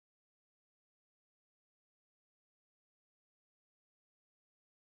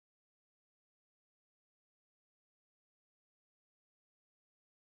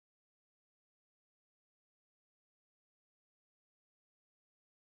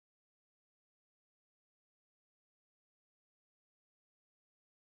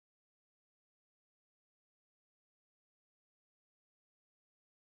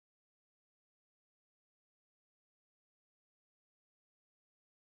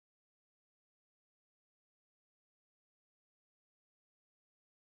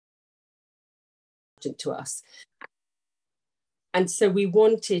to us. And so we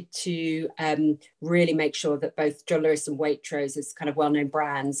wanted to really make sure that both John Lewis and Waitrose, as kind of well-known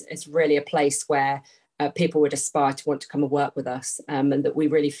brands, is really a place where people would aspire to want to come and work with us, and that we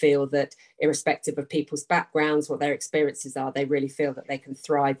really feel that irrespective of people's backgrounds, what their experiences are, they really feel that they can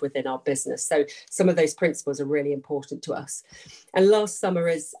thrive within our business. So some of those principles are really important to us. And last summer,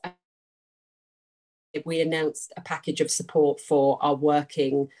 as we announced a package of support for our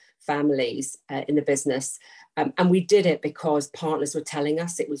working families in the business. And we did it because partners were telling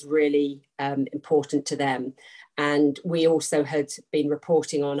us it was really important to them. And we also had been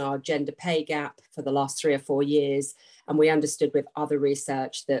reporting on our gender pay gap for the last 3 or 4 years. And we understood with other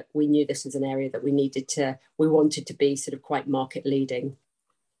research that we knew this was an area that we wanted to be sort of quite market leading.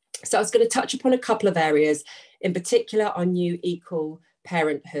 So I was going to touch upon a couple of areas, in particular our new equal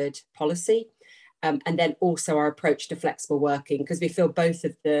parenthood policy, and then also our approach to flexible working, because we feel both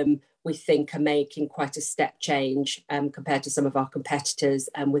of them, we think, are making quite a step change compared to some of our competitors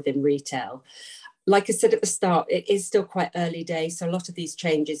within retail. Like I said at the start, it is still quite early days. So a lot of these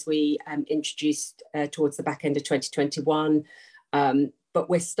changes we introduced towards the back end of 2021, but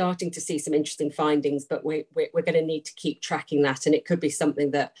we're starting to see some interesting findings, but we're going to need to keep tracking that. And it could be something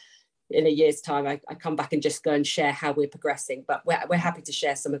that in a year's time, I come back and just go and share how we're progressing, but we're happy to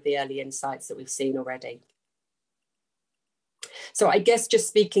share some of the early insights that we've seen already. So I guess just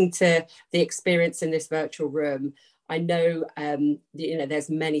speaking to the experience in this virtual room, I know, there's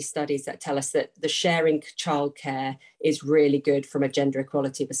many studies that tell us that the sharing childcare is really good from a gender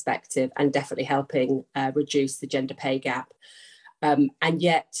equality perspective and definitely helping reduce the gender pay gap. And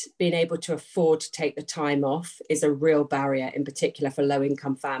yet being able to afford to take the time off is a real barrier, in particular for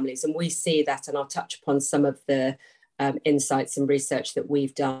low-income families. And we see that, and I'll touch upon some of the insights and research that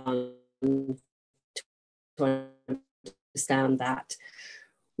we've done to understand that.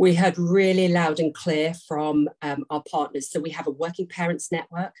 We heard really loud and clear from our partners. So we have a working parents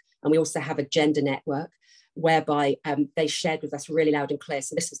network, and we also have a gender network, whereby they shared with us really loud and clear.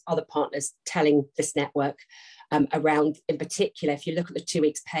 So this was other partners telling this network around, in particular, if you look at the 2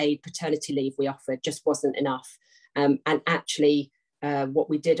 weeks paid paternity leave we offered, just wasn't enough. And actually, what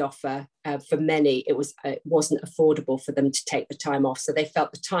we did offer, for many, it wasn't affordable for them to take the time off. So they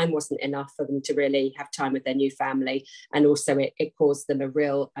felt the time wasn't enough for them to really have time with their new family. And also it caused them a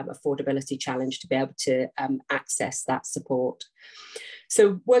real affordability challenge to be able to access that support.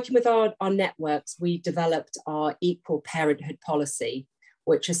 So working with our networks, we developed our equal parenthood policy,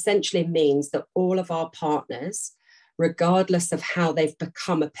 which essentially means that all of our partners, regardless of how they've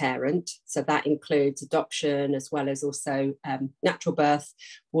become a parent, so that includes adoption as well as also natural birth,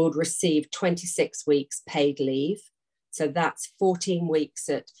 will receive 26 weeks paid leave. So that's 14 weeks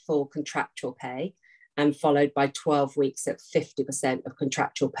at full contractual pay and followed by 12 weeks at 50% of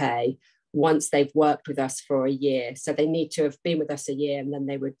contractual pay once they've worked with us for a year. So they need to have been with us a year, and then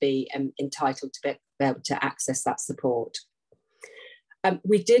they would be entitled to be able to access that support.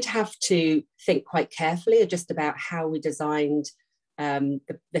 We did have to think quite carefully just about how we designed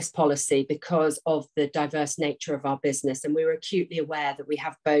this policy because of the diverse nature of our business. And we were acutely aware that we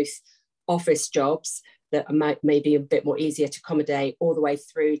have both office jobs that are maybe a bit more easier to accommodate, all the way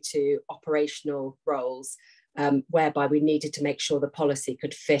through to operational roles, whereby we needed to make sure the policy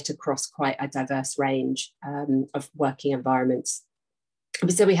could fit across quite a diverse range of working environments.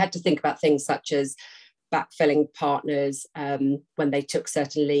 So we had to think about things such as backfilling partners when they took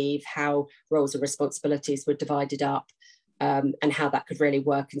certain leave, how roles and responsibilities were divided up, and how that could really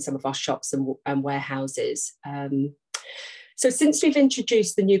work in some of our shops and warehouses. So since we've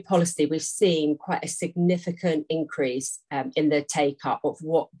introduced the new policy, we've seen quite a significant increase in the take-up of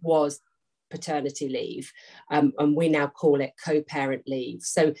what was paternity leave, and we now call it co-parent leave.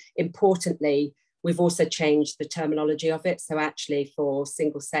 So importantly, we've also changed the terminology of it. So actually for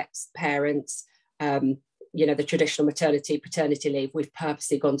single-sex parents, the traditional maternity, paternity leave, we've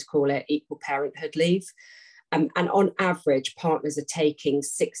purposely gone to call it equal parenthood leave. And on average, partners are taking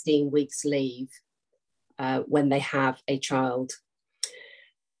 16 weeks leave when they have a child.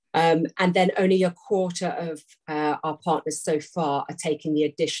 And then only a quarter of our partners so far are taking the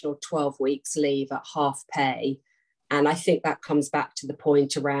additional 12 weeks leave at half pay. And I think that comes back to the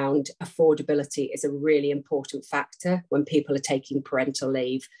point around affordability is a really important factor when people are taking parental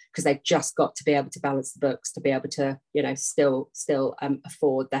leave, because they've just got to be able to balance the books to be able to, still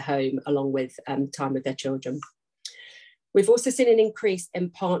afford their home along with time with their children. We've also seen an increase in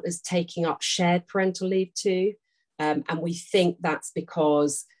partners taking up shared parental leave too. And we think that's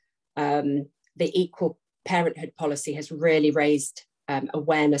because the equal parenthood policy has really raised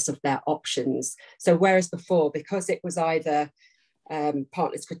awareness of their options. So whereas before, because it was either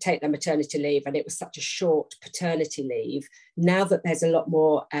partners could take their maternity leave, and it was such a short paternity leave. Now that there's a lot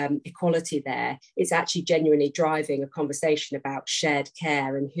more equality there, it's actually genuinely driving a conversation about shared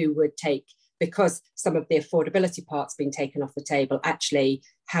care and who would take, because some of the affordability part's been taken off the table, actually,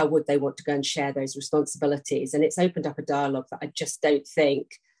 how would they want to go and share those responsibilities? And it's opened up a dialogue that I just don't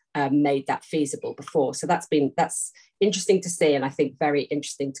think made that feasible before. So that's interesting to see, and I think very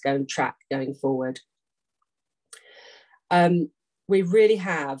interesting to go and track going forward. We really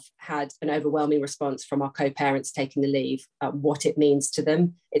have had an overwhelming response from our co-parents taking the leave, what it means to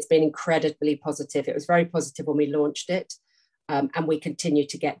them. It's been incredibly positive. It was very positive when we launched it. And we continue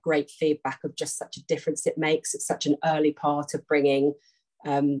to get great feedback of just such a difference it makes. It's such an early part of bringing,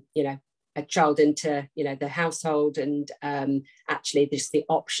 a child into, the household, and actually just the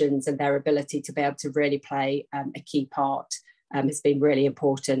options and their ability to be able to really play a key part has been really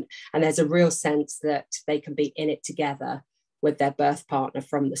important. And there's a real sense that they can be in it together with their birth partner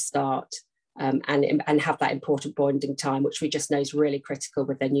from the start, and have that important bonding time, which we just know is really critical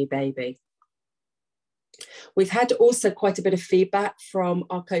with their new baby. We've had also quite a bit of feedback from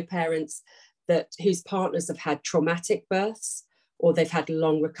our co-parents whose partners have had traumatic births, or they've had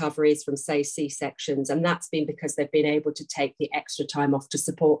long recoveries from, say, C-sections. And that's been because they've been able to take the extra time off to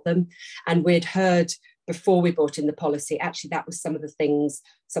support them. And we'd heard before we brought in the policy, actually, that was some of the things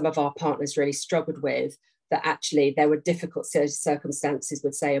some of our partners really struggled with, that actually there were difficult circumstances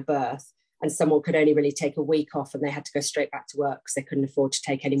with, say, a birth, and someone could only really take a week off and they had to go straight back to work because they couldn't afford to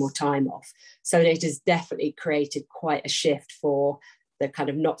take any more time off. So it has definitely created quite a shift for the kind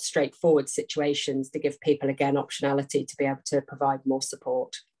of not straightforward situations, to give people, again, optionality to be able to provide more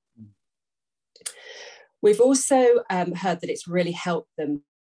support. We've also heard that it's really helped them.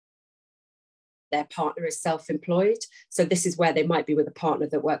 Their partner is self-employed. So this is where they might be with a partner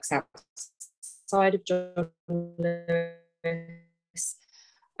that works outside of John Lewis,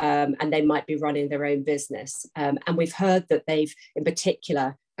 and they might be running their own business. And we've heard that they've, in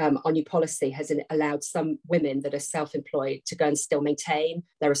particular, our new policy has allowed some women that are self-employed to go and still maintain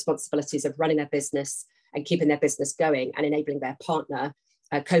their responsibilities of running their business and keeping their business going, and enabling their partner,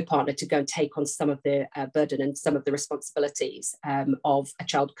 co-partner, to go and take on some of the burden and some of the responsibilities of a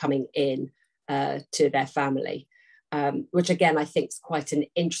child coming in to their family. Which again, I think is quite an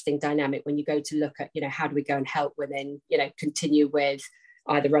interesting dynamic when you go to look at, how do we go and help women, continue with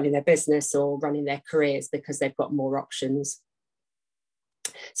either running their business or running their careers, because they've got more options.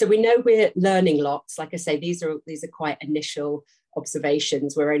 So we know we're learning lots. Like I say, these are quite initial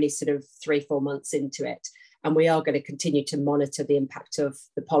observations. We're only sort of 3-4 months into it, and we are going to continue to monitor the impact of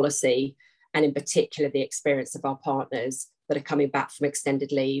the policy, and in particular the experience of our partners that are coming back from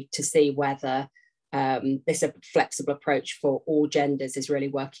extended leave, to see whether this flexible approach for all genders is really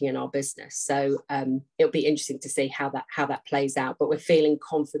working in our business. So it'll be interesting to see how that plays out. But we're feeling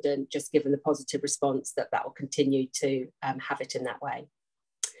confident, just given the positive response, that will continue to have it in that way.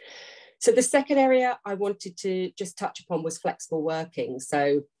 So the second area I wanted to just touch upon was flexible working.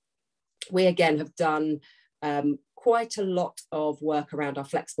 So we again have done quite a lot of work around our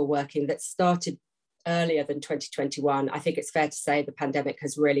flexible working that started earlier than 2021. I think it's fair to say the pandemic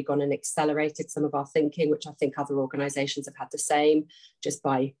has really gone and accelerated some of our thinking, which I think other organisations have had the same, just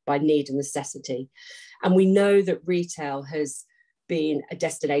by need and necessity. And we know that retail has been a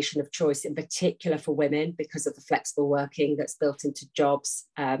destination of choice, in particular for women, because of the flexible working that's built into jobs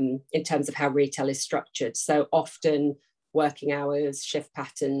in terms of how retail is structured. So often working hours, shift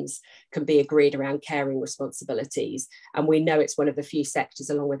patterns can be agreed around caring responsibilities. And we know it's one of the few sectors,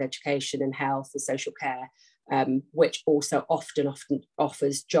 along with education and health and social care, which also often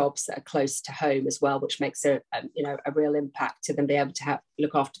offers jobs that are close to home as well, which makes a real impact to them be able to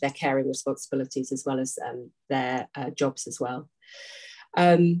look after their caring responsibilities as well as their jobs as well.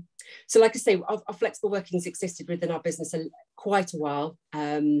 So like I say, our flexible working has existed within our business quite a while,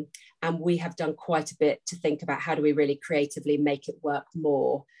 and we have done quite a bit to think about how do we really creatively make it work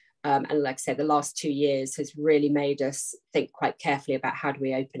more. And like I said, the last 2 years has really made us think quite carefully about how do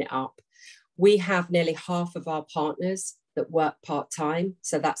we open it up. We have nearly half of our partners that work part-time.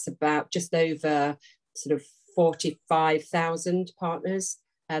 So that's about just over sort of 45,000 partners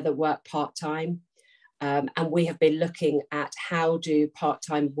that work part-time. And we have been looking at how do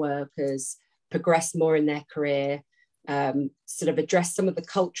part-time workers progress more in their career, sort of address some of the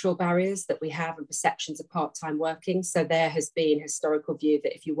cultural barriers that we have and perceptions of part-time working. So there has been a historical view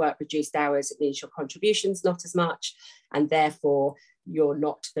that if you work reduced hours, it means your contribution's not as much, and therefore you're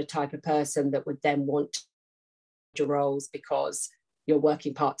not the type of person that would then want your roles because you're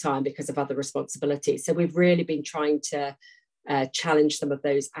working part-time because of other responsibilities. So we've really been trying to challenge some of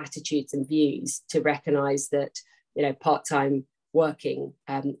those attitudes and views to recognise that, part-time working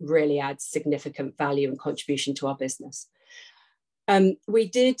really adds significant value and contribution to our business. We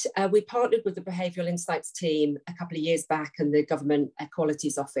partnered with the Behavioural Insights team a couple of years back and the Government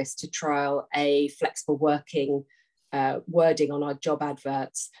Equalities Office to trial a flexible working wording on our job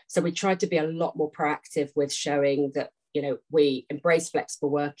adverts. So we tried to be a lot more proactive with showing that, you know, we embrace flexible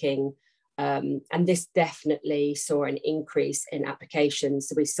working, and this definitely saw an increase in applications.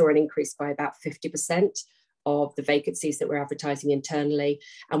 So we saw an increase by about 50% of the vacancies that we're advertising internally.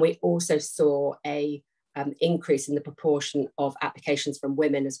 And we also saw a increase in the proportion of applications from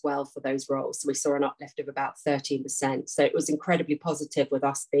women as well for those roles. So we saw an uplift of about 13%. So it was incredibly positive with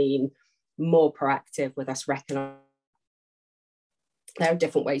us being more proactive, with us recognizing there are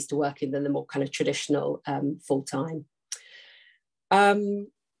different ways to working than the more kind of traditional full-time.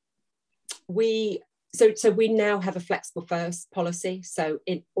 So we now have a flexible first policy. So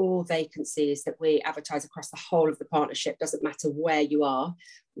in all vacancies that we advertise across the whole of the partnership, doesn't matter where you are,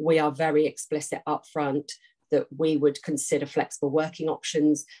 we are very explicit upfront that we would consider flexible working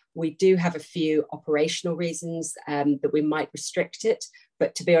options. We do have a few operational reasons that we might restrict it,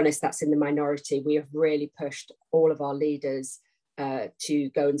 but to be honest, that's in the minority. We have really pushed all of our leaders to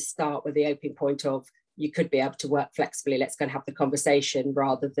go and start with the opening point of, you could be able to work flexibly, let's go and have the conversation,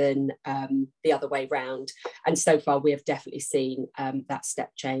 rather than the other way round. And so far we have definitely seen that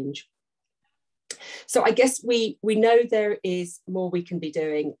step change. So I guess we know there is more we can be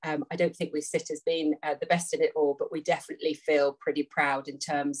doing. I don't think we sit as being the best in it all, but we definitely feel pretty proud in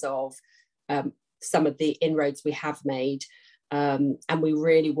terms of some of the inroads we have made. And we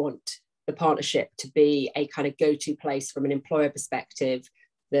really want the partnership to be a kind of go-to place from an employer perspective,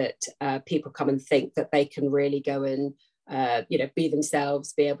 that people come and think that they can really go and you know, be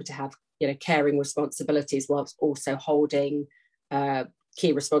themselves, be able to have, you know, caring responsibilities whilst also holding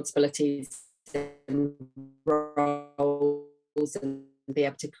key responsibilities and roles, and be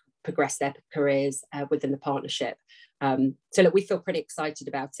able to progress their careers within the partnership. So look, we feel pretty excited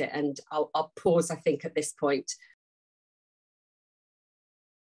about it, and I'll pause, I think, at this point